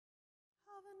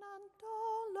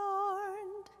O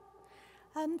Lord,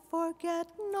 and forget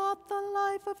not the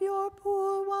life of your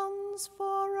poor ones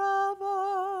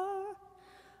forever.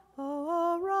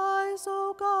 Arise,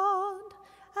 O God,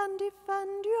 and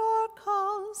defend your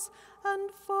cause, and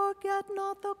forget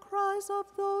not the cries of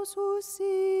those who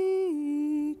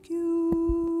seek you.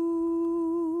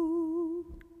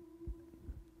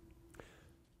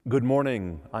 Good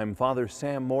morning. I'm Father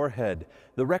Sam Moorhead,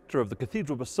 the rector of the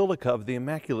Cathedral Basilica of the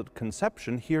Immaculate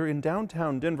Conception here in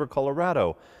downtown Denver,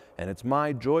 Colorado. And it's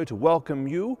my joy to welcome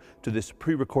you to this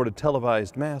pre-recorded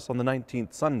televised Mass on the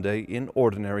 19th Sunday in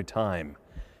Ordinary Time.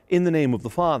 In the name of the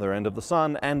Father, and of the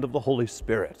Son, and of the Holy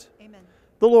Spirit. Amen.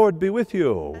 The Lord be with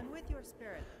you. And with your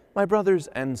spirit. My brothers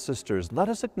and sisters, let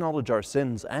us acknowledge our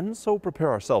sins and so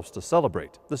prepare ourselves to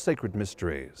celebrate the sacred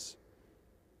mysteries.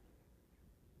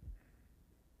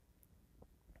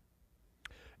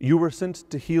 You were sent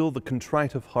to heal the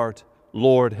contrite of heart.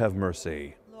 Lord, have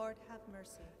mercy. Lord, have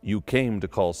mercy. You came to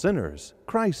call sinners.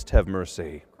 Christ, have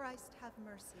mercy. Christ, have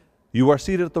mercy. You are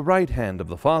seated at the right hand of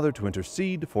the Father to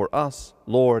intercede for us.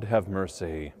 Lord, have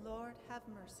mercy. Lord, have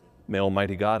mercy. May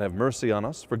Almighty God have mercy on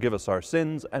us, forgive us our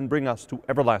sins, and bring us to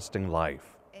everlasting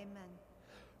life. Amen.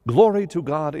 Glory to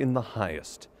God in the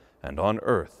highest, and on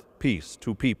earth peace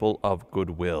to people of good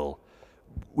will.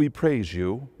 We praise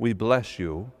you, we bless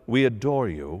you, we adore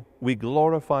you, we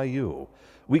glorify you.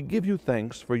 We give you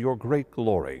thanks for your great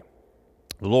glory.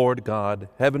 Lord God,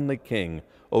 heavenly King,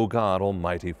 O God,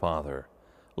 almighty Father,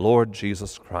 Lord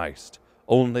Jesus Christ,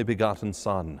 only begotten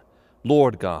Son,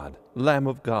 Lord God, Lamb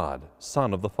of God,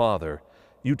 Son of the Father,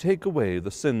 you take away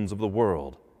the sins of the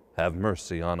world. Have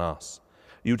mercy on us.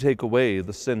 You take away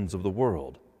the sins of the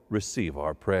world. Receive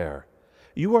our prayer.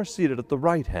 You are seated at the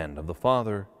right hand of the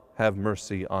Father. Have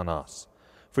mercy on us.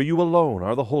 For you alone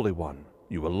are the Holy One.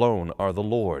 You alone are the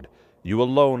Lord. You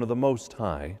alone are the Most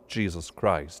High, Jesus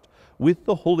Christ, with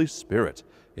the Holy Spirit,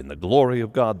 in the glory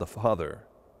of God the Father.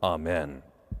 Amen.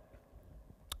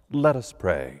 Let us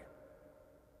pray.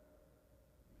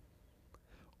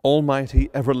 Almighty,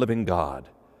 ever-living God,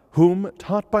 whom,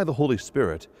 taught by the Holy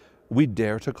Spirit, we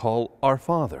dare to call our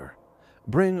Father,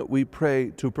 bring, we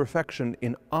pray, to perfection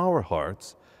in our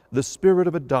hearts the spirit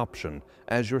of adoption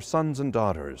as your sons and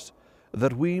daughters,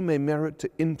 that we may merit to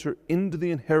enter into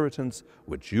the inheritance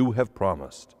which you have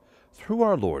promised. Through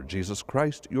our Lord Jesus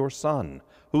Christ, your Son,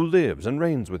 who lives and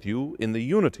reigns with you in the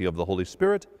unity of the Holy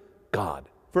Spirit, God,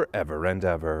 forever and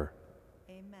ever.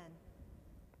 Amen.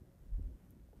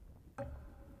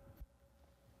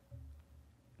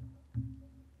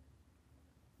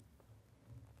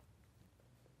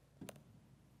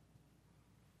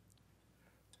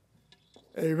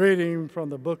 A reading from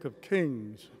the book of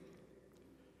Kings.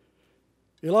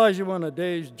 Elijah went a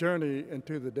day's journey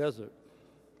into the desert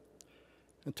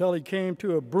until he came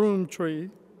to a broom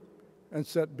tree and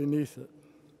sat beneath it.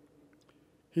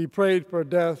 He prayed for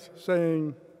death,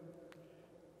 saying,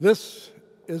 "This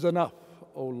is enough,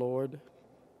 O Lord.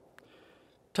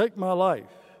 Take my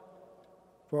life,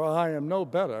 for I am no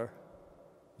better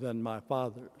than my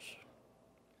fathers."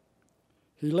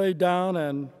 He lay down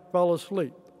and fell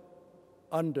asleep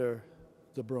under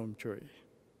the broom tree.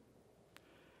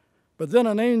 But then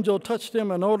an angel touched him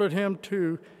and ordered him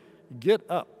to get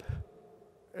up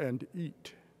and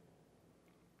eat.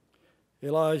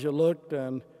 Elijah looked,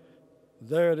 and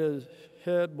there at his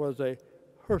head was a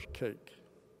hearth cake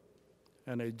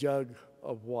and a jug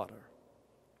of water.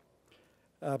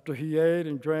 After he ate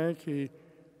and drank, he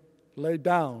lay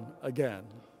down again.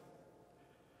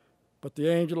 But the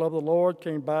angel of the Lord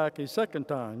came back a second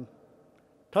time,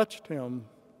 touched him,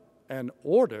 and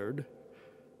ordered,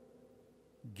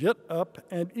 "Get up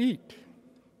and eat,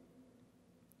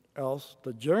 else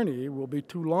the journey will be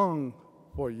too long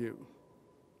for you."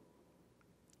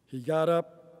 He got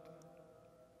up,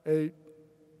 ate,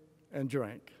 and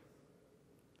drank.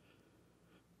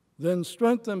 Then,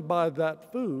 strengthened by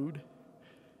that food,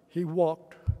 he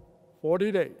walked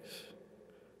 40 days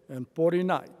and 40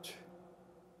 nights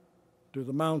to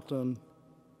the mountain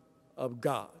of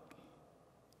God,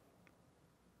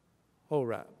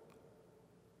 Horeb.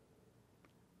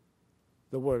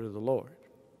 The word of the Lord.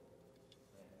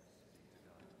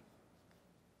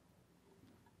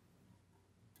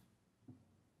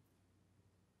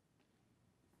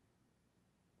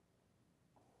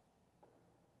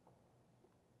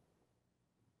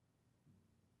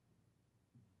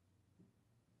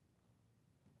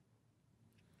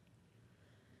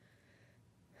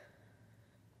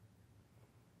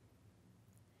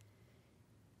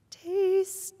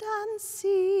 Taste and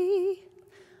see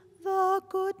the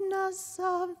goodness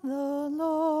of the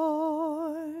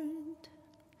Lord.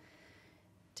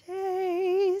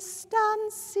 Taste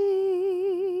and see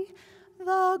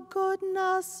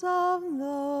goodness of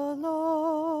the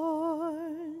Lord.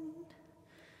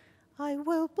 I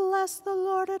will bless the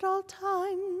Lord at all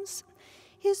times.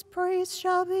 His praise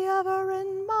shall be ever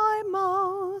in my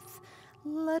mouth.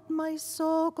 Let my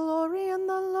soul glory in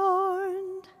the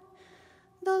Lord.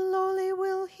 The lowly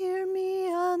will hear me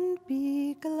and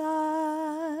be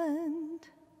glad.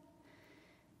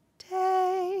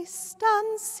 Taste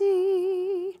and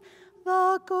see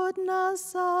the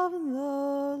goodness of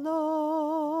the Lord.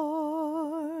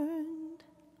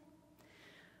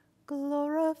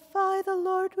 Glorify the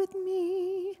Lord with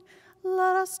me.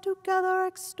 Let us together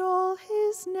extol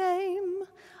his name.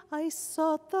 I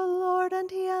sought the Lord, and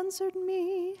he answered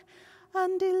me,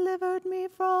 and delivered me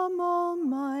from all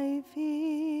my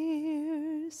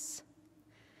fears.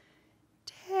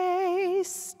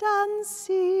 Taste and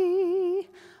see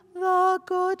the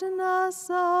goodness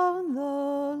of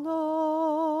the Lord.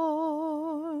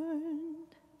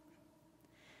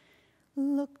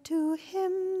 Look to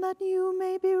him that you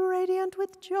may be radiant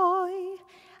with joy,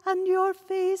 and your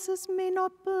faces may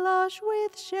not blush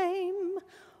with shame.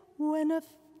 When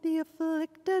the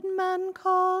afflicted man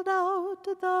called out,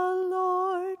 the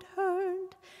Lord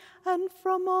heard, and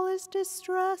from all his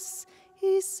distress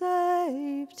he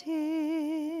saved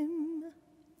him.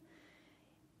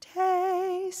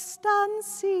 Taste and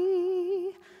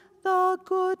see the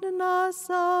goodness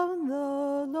of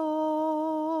the Lord.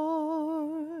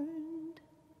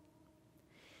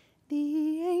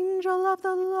 The angel of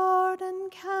the Lord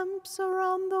encamps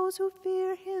around those who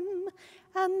fear him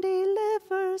and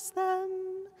delivers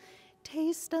them.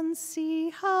 Taste and see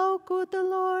how good the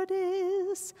Lord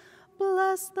is.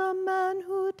 Bless the man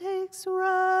who takes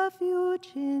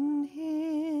refuge in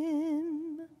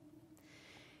him.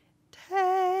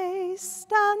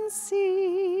 Taste and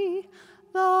see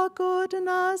the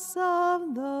goodness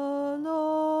of the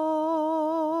Lord.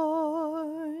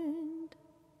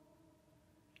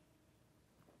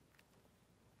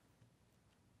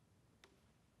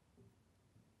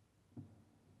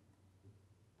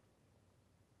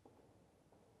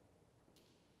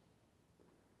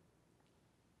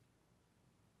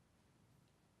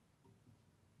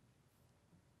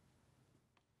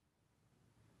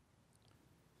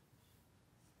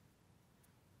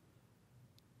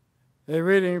 A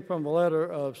reading from the letter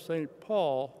of St.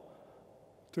 Paul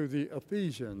to the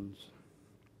Ephesians.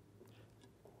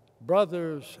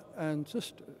 Brothers and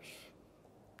sisters,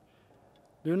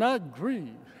 do not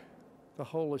grieve the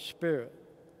Holy Spirit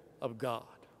of God,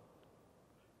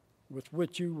 with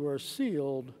which you were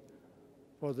sealed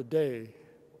for the day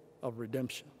of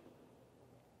redemption.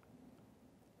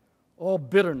 All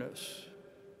bitterness,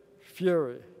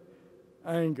 fury,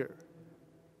 anger,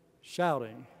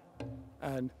 shouting,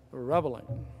 and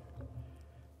reveling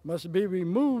must be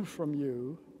removed from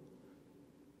you,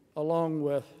 along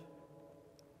with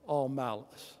all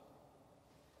malice.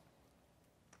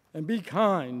 And be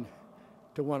kind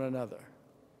to one another,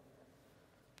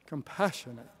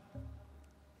 compassionate,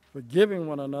 forgiving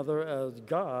one another as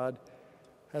God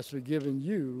has forgiven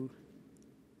you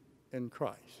in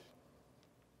Christ.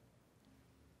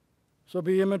 So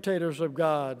be imitators of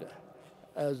God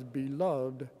as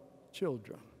beloved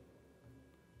children,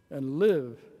 and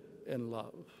live in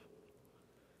love,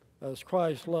 as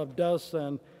Christ loved us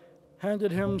and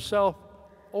handed himself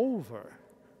over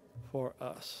for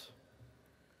us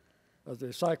as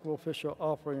a sacrificial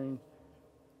offering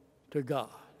to God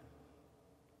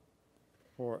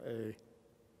for a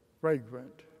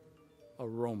fragrant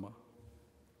aroma.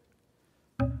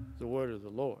 The word of the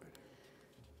Lord.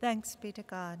 Thanks be to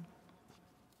God.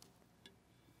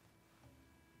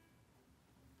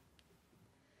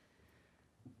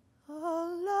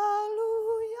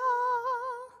 Alleluia,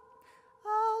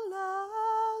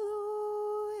 alleluia,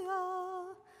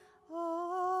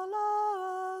 alleluia.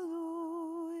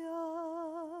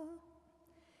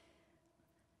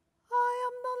 I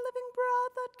am the living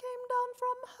bread that came down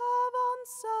from heaven,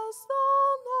 says the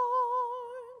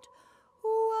Lord.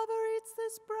 Whoever eats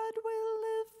this bread will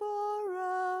live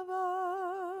forever.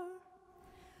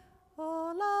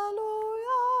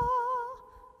 Alleluia,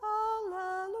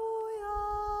 alleluia,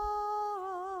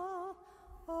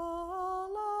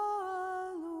 alleluia.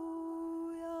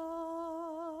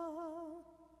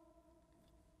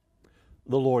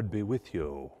 The Lord be with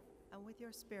you. And with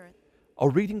your spirit. A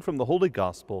reading from the Holy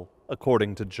Gospel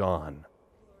according to John.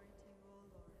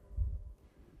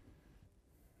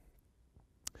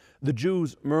 The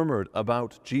Jews murmured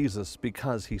about Jesus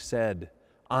because he said,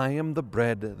 I am the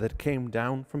bread that came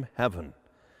down from heaven.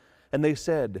 And they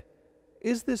said,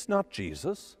 Is this not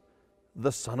Jesus,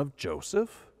 the son of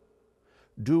Joseph?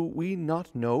 Do we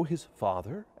not know his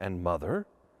father and mother?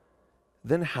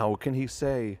 then how can he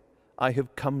say, 'I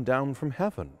have come down from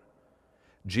heaven'?"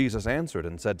 Jesus answered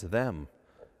and said to them,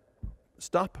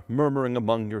 "Stop murmuring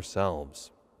among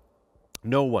yourselves.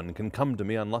 No one can come to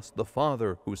me unless the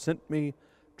Father who sent me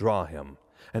draw him,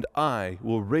 and I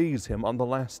will raise him on the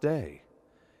last day.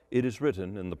 It is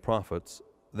written in the prophets,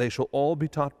 'They shall all be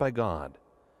taught by God.'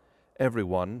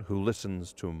 Everyone who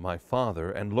listens to my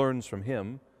Father and learns from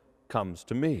him comes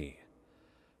to me.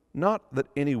 Not that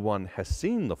anyone has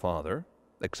seen the Father,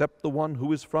 except the one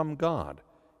who is from God.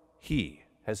 He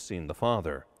has seen the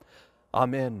Father.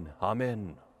 Amen,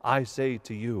 amen, I say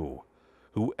to you,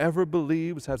 whoever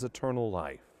believes has eternal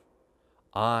life.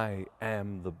 I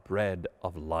am the bread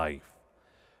of life.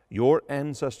 Your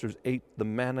ancestors ate the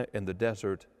manna in the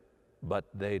desert, but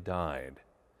they died.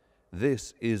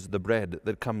 This is the bread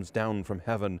that comes down from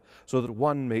heaven, so that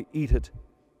one may eat it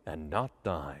and not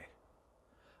die.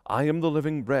 I am the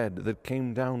living bread that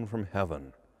came down from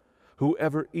heaven.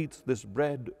 Whoever eats this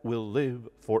bread will live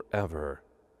forever.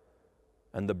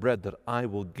 And the bread that I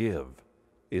will give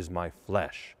is my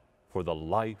flesh for the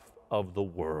life of the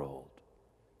world."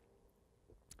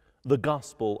 The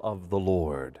Gospel of the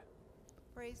Lord.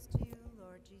 Praise to you,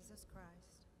 Lord Jesus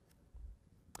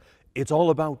Christ. It's all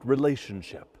about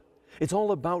relationship. It's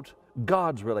all about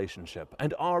God's relationship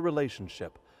and our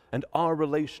relationship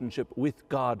with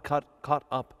God, caught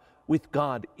up with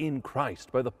God in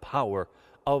Christ by the power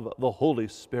of the Holy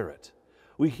Spirit.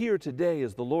 We hear today,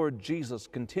 as the Lord Jesus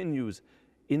continues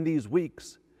in these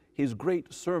weeks, his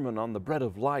great sermon on the bread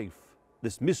of life,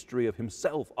 this mystery of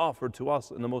himself offered to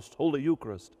us in the most holy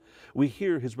Eucharist. We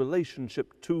hear his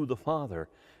relationship to the Father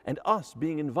and us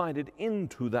being invited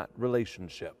into that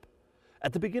relationship.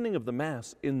 At the beginning of the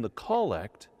Mass, in the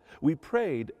collect, we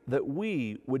prayed that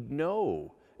we would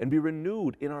know and be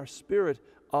renewed in our spirit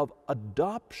of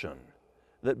adoption,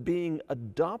 that being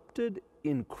adopted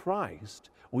in Christ,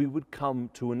 we would come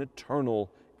to an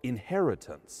eternal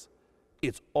inheritance.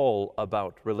 It's all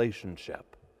about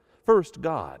relationship. First,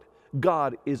 God.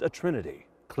 God is a Trinity,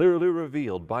 clearly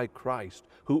revealed by Christ,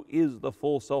 who is the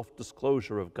full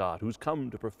self-disclosure of God, who's come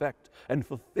to perfect and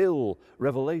fulfill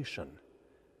revelation.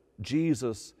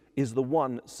 Jesus is the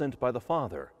one sent by the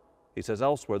Father. He says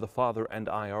elsewhere, the Father and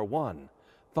I are one.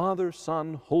 Father,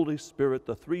 Son, Holy Spirit,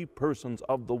 the three persons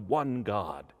of the one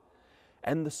God.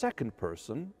 And the second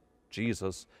person,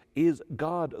 Jesus, is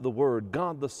God the Word,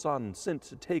 God the Son, sent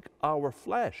to take our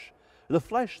flesh. The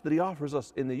flesh that he offers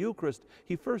us in the Eucharist,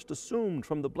 he first assumed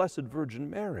from the Blessed Virgin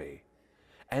Mary.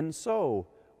 And so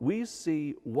we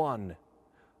see one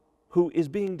who is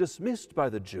being dismissed by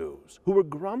the Jews, who are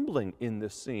grumbling in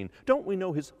this scene. Don't we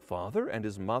know his father and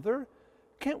his mother?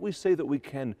 Can't we say that we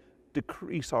can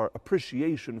decrease our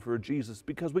appreciation for Jesus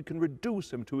because we can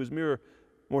reduce him to his mere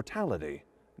mortality?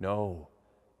 No.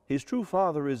 His true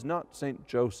father is not Saint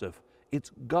Joseph.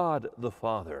 It's God the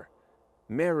Father.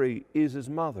 Mary is his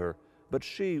mother, but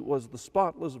she was the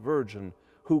spotless virgin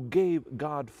who gave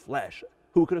God flesh,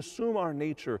 who could assume our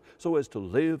nature so as to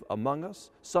live among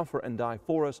us, suffer and die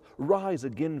for us, rise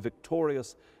again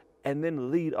victorious, and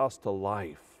then lead us to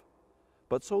life.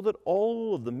 But so that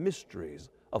all of the mysteries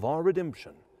of our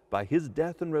redemption by his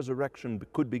death and resurrection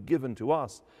could be given to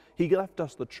us, he left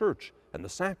us the church and the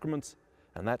sacraments,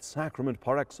 and that sacrament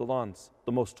par excellence,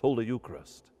 the most holy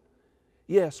Eucharist.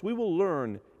 Yes, we will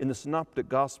learn in the Synoptic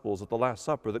Gospels at the Last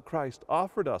Supper that Christ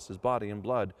offered us his body and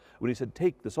blood when he said,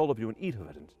 "Take this, all of you, and eat of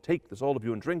it, and take this, all of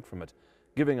you, and drink from it,"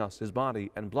 giving us his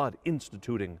body and blood,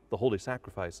 instituting the holy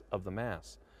sacrifice of the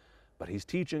Mass. But he's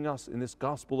teaching us in this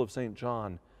Gospel of St.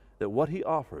 John that what he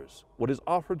offers, what is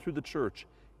offered through the church,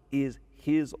 is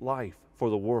his life for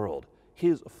the world,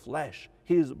 his flesh,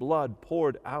 his blood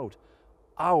poured out,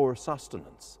 our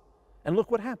sustenance. And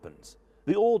look what happens.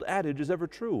 The old adage is ever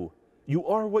true. You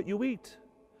are what you eat.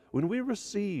 When we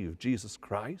receive Jesus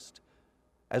Christ,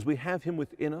 as we have him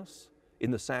within us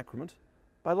in the sacrament,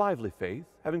 by lively faith,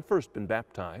 having first been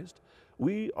baptized,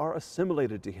 we are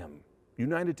assimilated to him,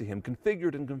 united to him,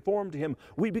 configured and conformed to him.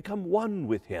 We become one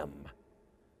with him.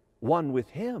 One with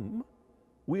him,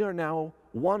 we are now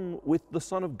one with the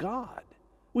Son of God.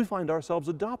 We find ourselves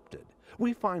adopted.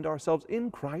 We find ourselves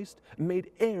in Christ,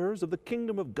 made heirs of the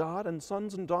kingdom of God and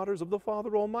sons and daughters of the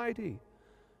Father Almighty.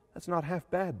 That's not half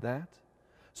bad, that.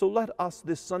 So let us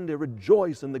this Sunday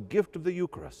rejoice in the gift of the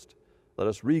Eucharist. Let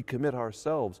us recommit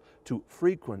ourselves to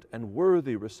frequent and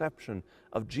worthy reception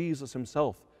of Jesus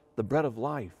himself, the bread of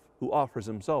life, who offers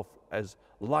himself as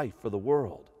life for the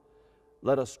world.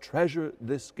 Let us treasure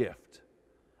this gift.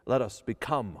 Let us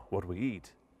become what we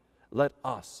eat. Let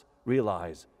us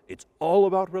realize it's all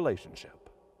about relationship,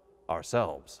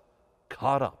 ourselves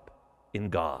caught up in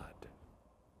God.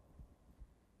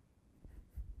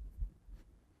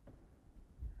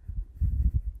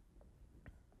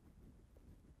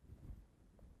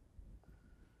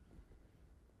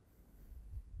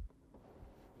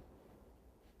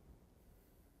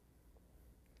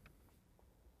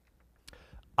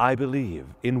 I believe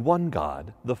in one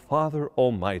God, the Father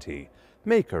Almighty,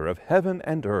 maker of heaven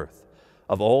and earth,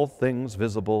 of all things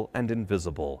visible and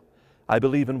invisible. I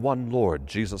believe in one Lord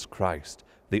Jesus Christ,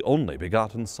 the only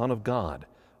begotten Son of God,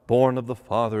 born of the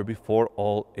Father before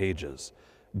all ages,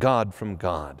 God from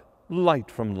God, light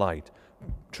from light,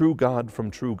 true God from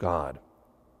true God,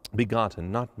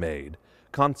 begotten, not made,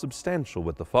 consubstantial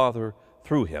with the Father,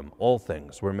 through him all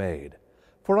things were made.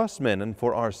 For us men and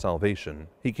for our salvation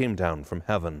he came down from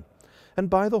heaven, and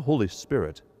by the Holy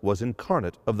Spirit was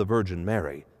incarnate of the Virgin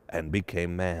Mary, and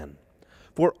became man.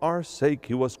 For our sake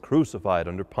he was crucified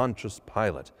under Pontius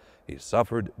Pilate. He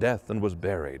suffered death and was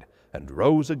buried, and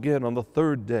rose again on the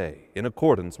third day, in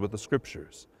accordance with the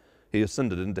Scriptures. He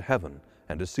ascended into heaven,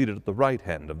 and is seated at the right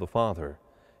hand of the Father.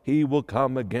 He will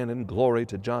come again in glory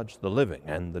to judge the living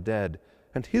and the dead,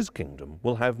 and his kingdom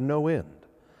will have no end.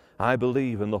 I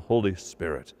believe in the Holy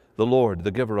Spirit, the Lord, the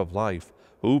giver of life,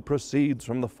 who proceeds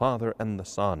from the Father and the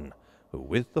Son, who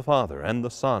with the Father and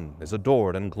the Son is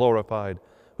adored and glorified,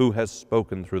 who has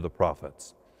spoken through the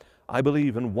prophets. I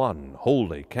believe in one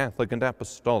holy, Catholic, and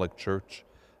Apostolic Church.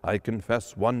 I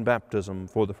confess one baptism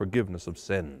for the forgiveness of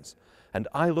sins, and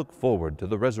I look forward to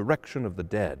the resurrection of the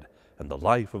dead and the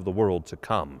life of the world to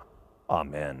come.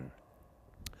 Amen.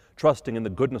 Trusting in the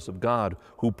goodness of God,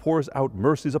 who pours out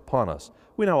mercies upon us,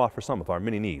 we now offer some of our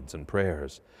many needs and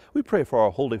prayers. We pray for our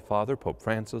Holy Father, Pope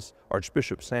Francis,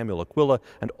 Archbishop Samuel Aquila,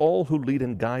 and all who lead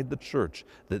and guide the Church,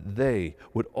 that they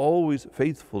would always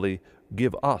faithfully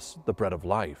give us the bread of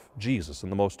life, Jesus in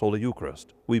the Most Holy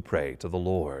Eucharist. We pray to the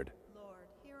Lord. Lord,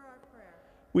 hear our prayer.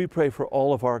 We pray for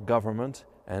all of our government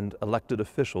and elected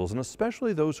officials, and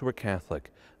especially those who are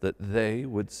Catholic, that they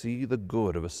would see the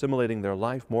good of assimilating their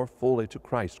life more fully to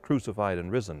Christ, crucified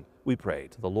and risen. We pray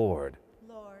to the Lord.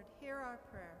 Lord, hear our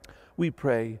prayer. We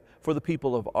pray for the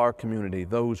people of our community,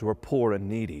 those who are poor and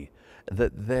needy,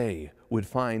 that they would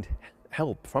find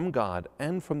help from God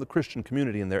and from the Christian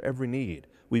community in their every need.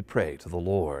 We pray to the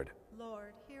Lord.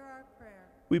 Lord, hear our prayer.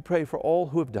 We pray for all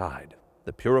who have died,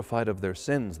 that purified of their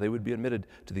sins, they would be admitted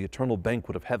to the eternal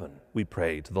banquet of heaven. We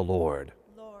pray to the Lord.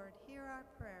 Lord, hear our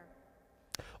prayer.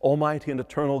 Almighty and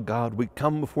eternal God, we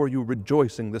come before you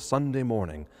rejoicing this Sunday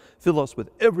morning. Fill us with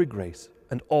every grace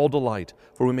and all delight,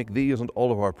 for we make these and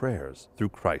all of our prayers through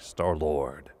Christ our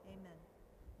Lord. Amen.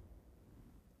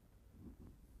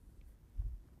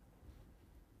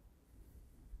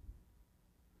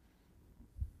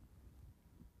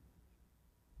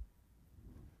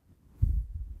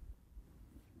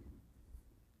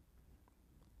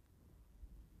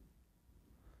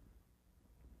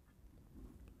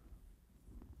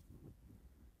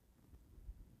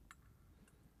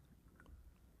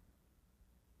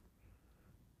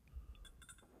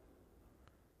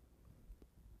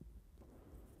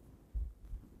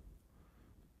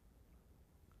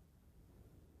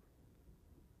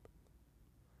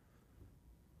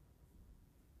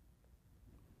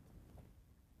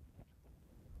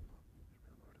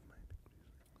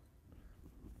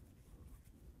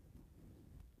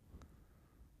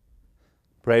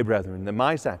 Pray, brethren, that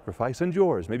my sacrifice and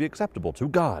yours may be acceptable to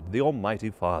God, the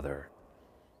Almighty Father.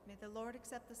 May the Lord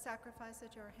accept the sacrifice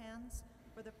at your hands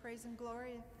for the praise and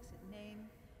glory of his name,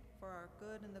 for our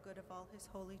good and the good of all his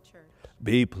holy church.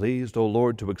 Be pleased, O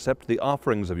Lord, to accept the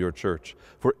offerings of your church,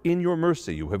 for in your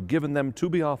mercy you have given them to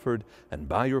be offered, and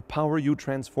by your power you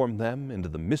transform them into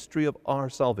the mystery of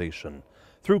our salvation.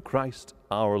 Through Christ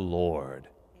our Lord.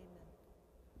 Amen.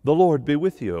 The Lord be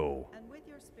with you. And with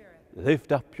your spirit,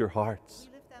 Lift up your hearts.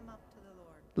 we lift them up to the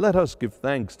Lord. Let us give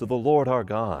thanks to the Lord our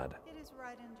God. It is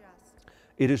right and just.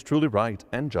 It is truly right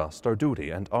and just, our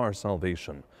duty and our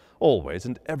salvation, always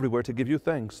and everywhere to give you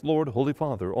thanks, Lord, Holy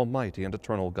Father, Almighty and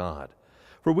eternal God.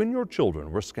 For when your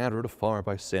children were scattered afar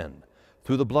by sin,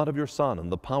 through the blood of your Son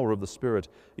and the power of the Spirit,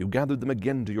 you gathered them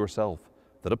again to yourself,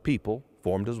 that a people,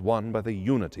 formed as one by the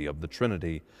unity of the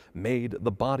Trinity, made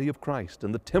the body of Christ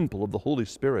and the temple of the Holy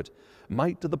Spirit,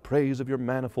 might to the praise of your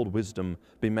manifold wisdom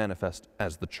be manifest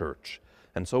as the Church.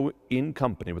 And so, in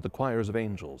company with the choirs of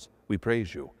angels, we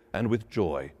praise you, and with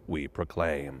joy we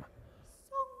proclaim.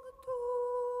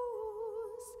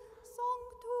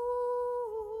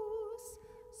 Sanctus,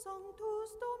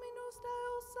 Sanctus Dominus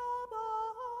Deus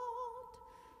Sabaoth,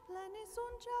 plenis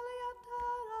sunt celi et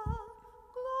terra,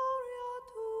 gloria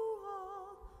tua,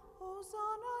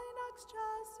 Hosanna in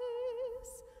excelsis,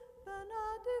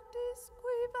 benedictus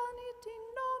qui venit in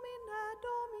nomine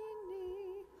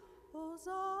Domini,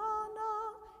 Hosanna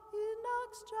in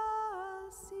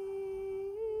excelsis.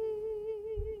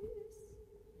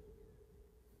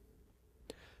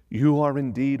 You are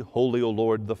indeed holy, O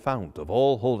Lord, the fount of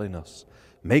all holiness.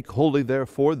 Make holy,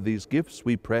 therefore, these gifts,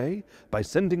 we pray, by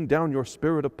sending down your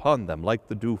Spirit upon them like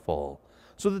the dewfall,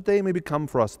 so that they may become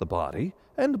for us the body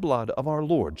and blood of our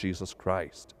Lord Jesus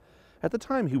Christ. At the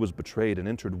time he was betrayed and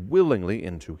entered willingly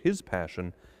into his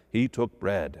passion, he took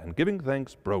bread, and giving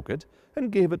thanks, broke it,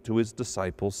 and gave it to his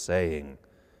disciples, saying,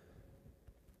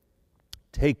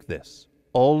 Take this,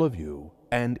 all of you,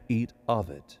 and eat of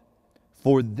it,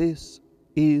 for this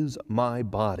is my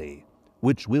body,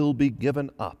 which will be given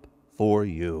up for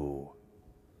you.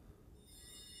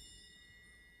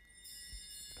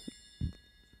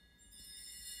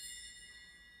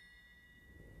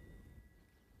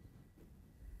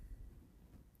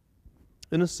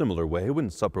 In a similar way, when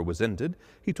supper was ended,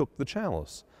 he took the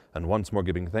chalice, and once more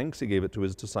giving thanks, he gave it to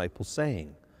his disciples,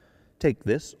 saying, Take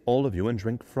this, all of you, and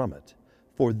drink from it,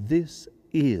 for this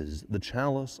is the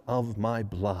chalice of my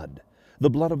blood, the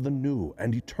blood of the new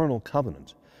and eternal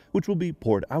covenant, which will be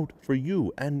poured out for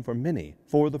you and for many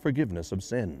for the forgiveness of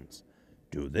sins.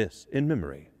 Do this in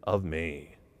memory of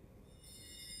me.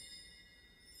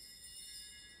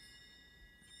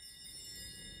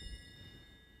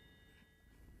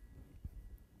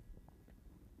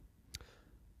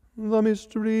 The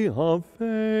mystery of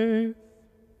faith.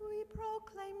 We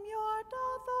proclaim your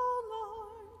death, O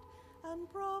Lord, and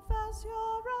profess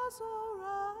your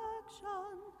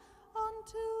resurrection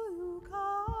until you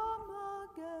come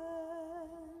again.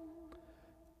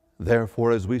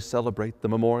 Therefore, as we celebrate the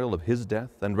memorial of his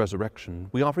death and resurrection,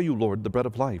 we offer you, Lord, the bread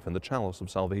of life and the chalice of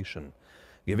salvation,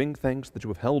 giving thanks that you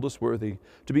have held us worthy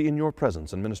to be in your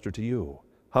presence and minister to you.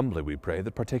 Humbly we pray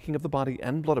that, partaking of the body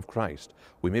and blood of Christ,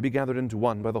 we may be gathered into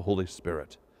one by the Holy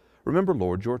Spirit. Remember,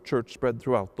 Lord, your church spread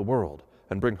throughout the world,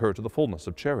 and bring her to the fullness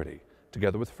of charity,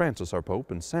 together with Francis our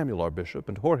Pope, and Samuel our Bishop,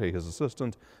 and Jorge his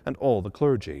assistant, and all the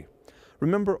clergy.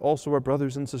 Remember also our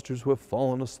brothers and sisters who have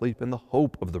fallen asleep in the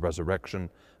hope of the resurrection,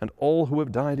 and all who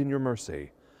have died in your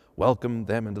mercy. Welcome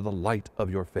them into the light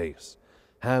of your face.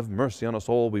 Have mercy on us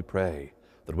all, we pray,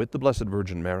 that with the Blessed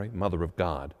Virgin Mary, Mother of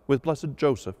God, with blessed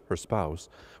Joseph, her spouse,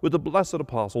 with the blessed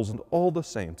apostles and all the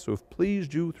saints who have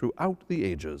pleased you throughout the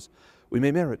ages, we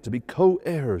may merit to be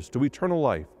co-heirs to eternal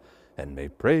life, and may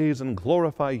praise and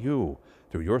glorify you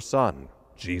through your Son,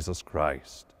 Jesus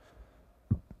Christ.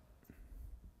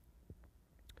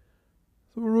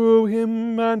 Through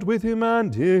him, and with him,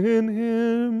 and in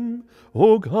him,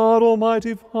 O God,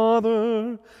 Almighty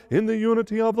Father, in the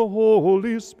unity of the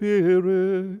Holy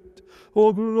Spirit,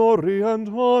 all glory and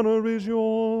honor is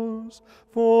yours,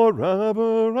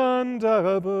 forever and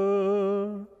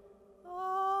ever.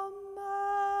 Amen.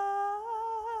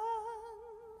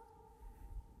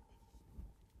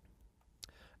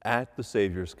 At the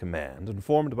Savior's command,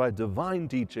 informed by divine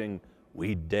teaching,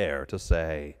 we dare to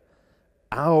say,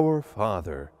 Our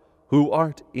Father, who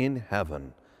art in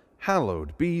heaven,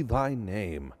 hallowed be thy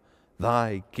name.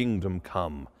 Thy kingdom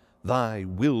come, thy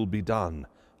will be done,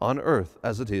 on earth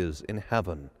as it is in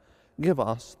heaven. Give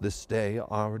us this day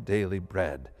our daily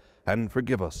bread, and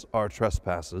forgive us our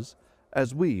trespasses,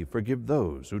 as we forgive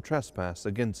those who trespass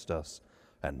against us.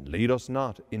 And lead us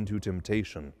not into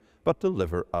temptation, but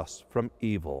deliver us from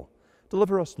evil.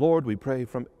 Deliver us, Lord, we pray,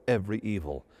 from every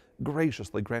evil.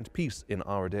 Graciously grant peace in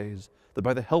our days, that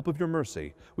by the help of your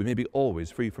mercy we may be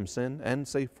always free from sin and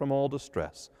safe from all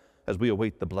distress, as we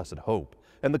await the blessed hope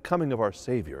and the coming of our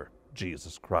Savior,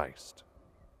 Jesus Christ.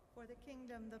 For the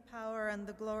kingdom, the power, and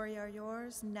the glory are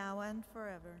yours, now and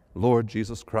forever. Lord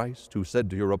Jesus Christ, who said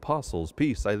to your apostles,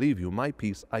 Peace I leave you, my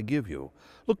peace I give you,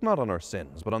 look not on our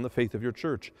sins, but on the faith of your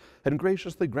church, and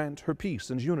graciously grant her peace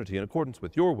and unity in accordance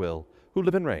with your will, who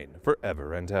live and reign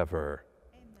forever and ever.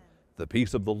 Amen. The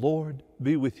peace of the Lord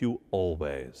be with you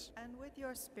always. And with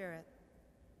your spirit.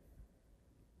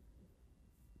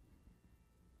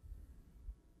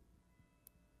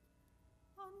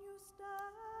 Agnus Dei,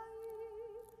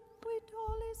 qui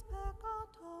tollis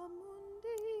peccata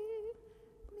mundi,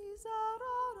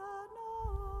 miserere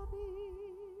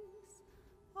nobis.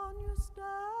 Agnus Dei,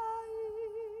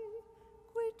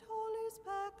 qui tollis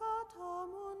peccata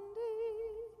mundi,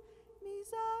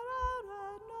 miserere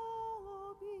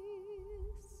nobis.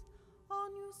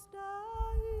 Agnus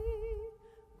Dei,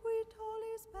 qui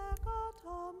tollis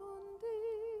peccata mundi,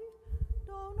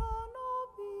 dona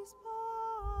nobis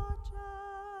pacem.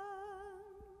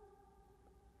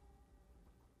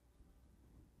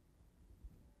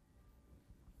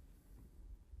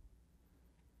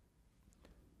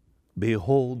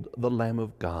 Behold the Lamb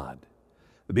of God.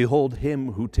 Behold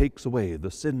him who takes away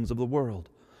the sins of the world.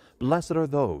 Blessed are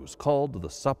those called to the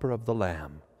supper of the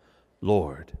Lamb.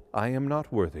 Lord, I am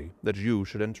not worthy that you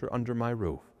should enter under my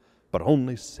roof, but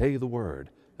only say the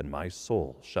word, and my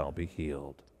soul shall be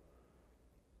healed.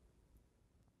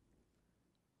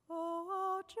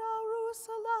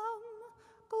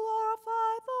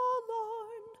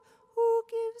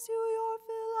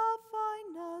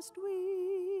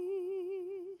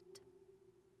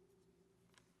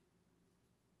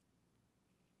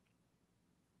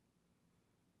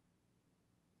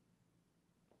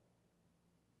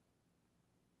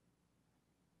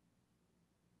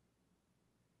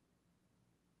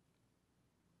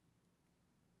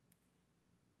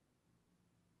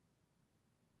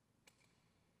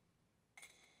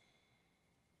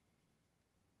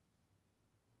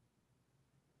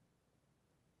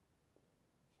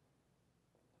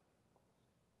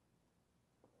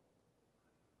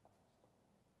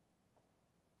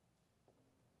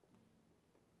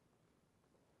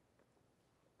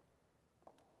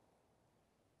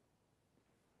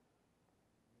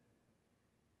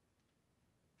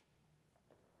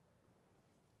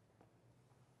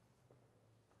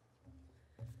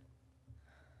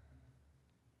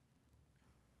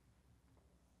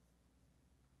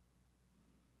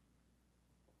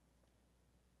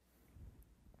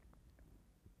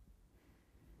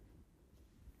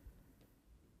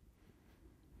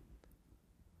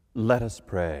 Let us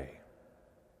pray.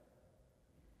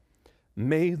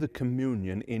 May the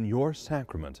communion in your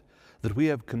sacrament that we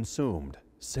have consumed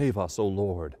save us, O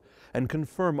Lord, and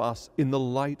confirm us in the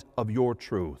light of your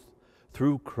truth,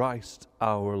 through Christ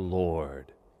our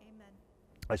Lord.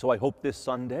 Amen. So I hope this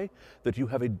Sunday that you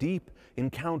have a deep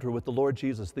encounter with the Lord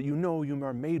Jesus, that you know you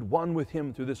are made one with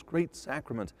him through this great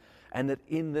sacrament, and that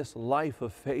in this life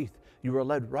of faith you are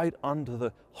led right unto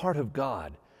the heart of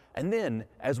God. And then,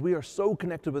 as we are so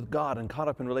connected with God and caught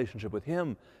up in relationship with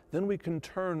him, then we can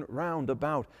turn round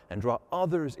about and draw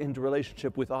others into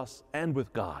relationship with us and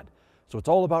with God. So it's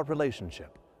all about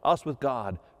relationship, us with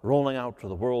God rolling out to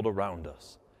the world around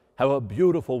us. Have a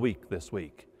beautiful week this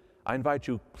week. I invite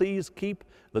you, please keep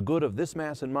the good of this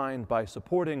Mass in mind by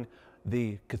supporting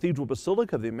the Cathedral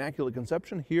Basilica of the Immaculate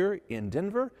Conception here in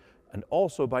Denver, and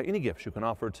also by any gifts you can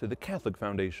offer to the Catholic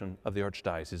Foundation of the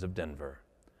Archdiocese of Denver.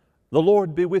 The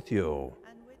Lord be with you.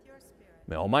 And with your spirit.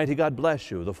 May Almighty God bless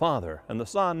you, the Father, and the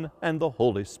Son, and the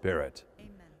Holy Spirit.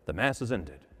 Amen. The Mass is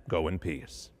ended. Go in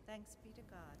peace. Thanks be to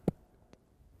God.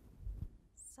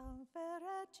 Salve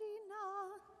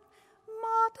Regina,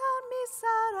 Mater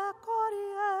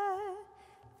misericordiae,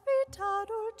 vita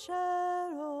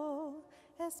dulcero,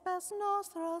 espes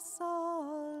nostra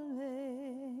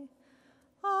salve.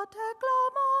 A te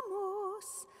clamamus,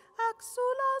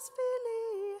 exulas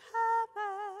filii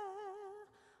Heber,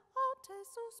 a te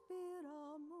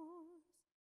suspiramus.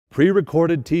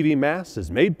 Pre-recorded TV Mass is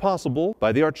made possible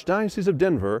by the Archdiocese of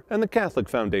Denver and the Catholic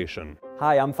Foundation.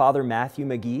 Hi, I'm Father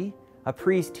𝒆𝒂𝒂𝒈, a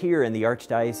priest here in the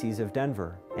Archdiocese of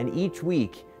Denver. And each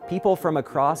week, people from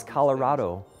across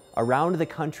Colorado, around the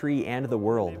country and the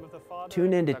world,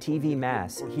 tune into TV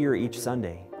Mass here each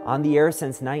Sunday. On the air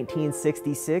since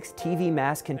 1966, TV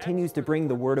Mass continues to bring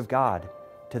the Word of God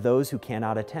to those who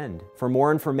cannot attend. For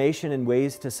more information and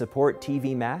ways to support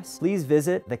TV Mass, please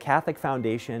visit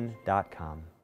thecatholicfoundation.com.